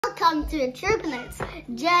welcome to Triplets,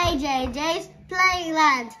 JJ's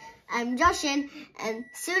Playland. I'm Joshin, and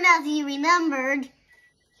soon as you remembered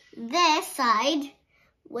this side,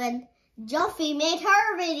 when Joffy made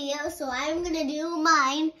her video, so I'm gonna do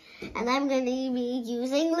mine, and I'm gonna be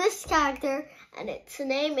using this character, and its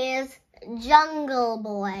name is Jungle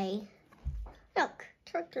Boy. Look,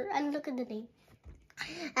 character, and look at the name.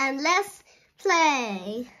 And let's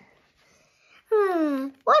play.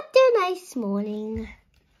 What a nice morning.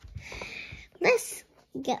 Let's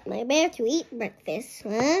get my bear to eat breakfast.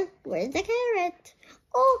 Where's the carrot?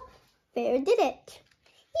 Oh, bear did it.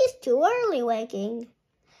 He's too early waking.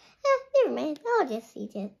 Never mind, I'll just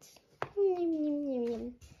eat it.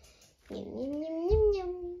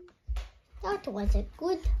 That was a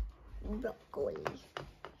good broccoli.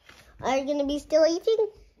 Are you gonna be still eating?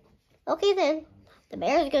 Okay then, the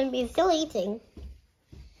bear is gonna be still eating.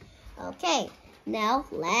 Okay, now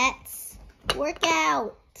let's work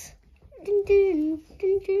out.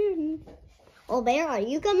 Oh, bear, are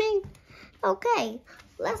you coming? Okay,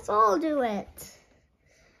 let's all do it.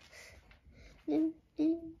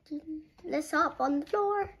 Let's hop on the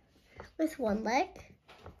floor with one leg.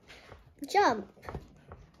 Jump.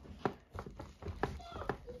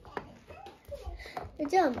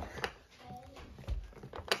 Jump.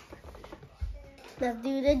 Let's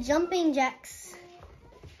do the jumping jacks.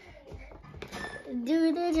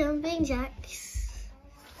 Do the jumping jacks.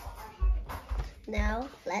 Now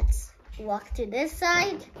let's walk to this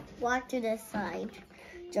side, walk to this side.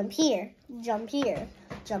 Jump here, jump here,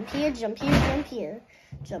 jump here, jump here, jump here,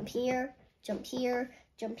 jump here, jump here,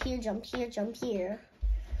 jump here, jump here, jump here.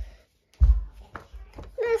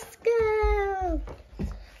 Let's go.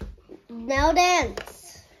 Now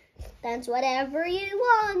dance. Dance whatever you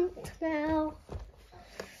want now.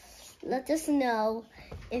 Let us know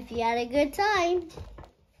if you had a good time.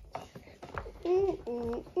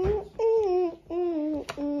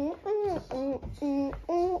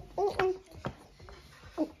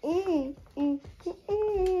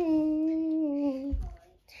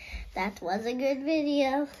 That was a good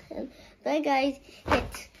video. Bye guys.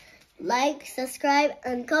 Hit like, subscribe,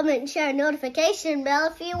 and comment, share notification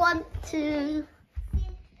bell if you want to.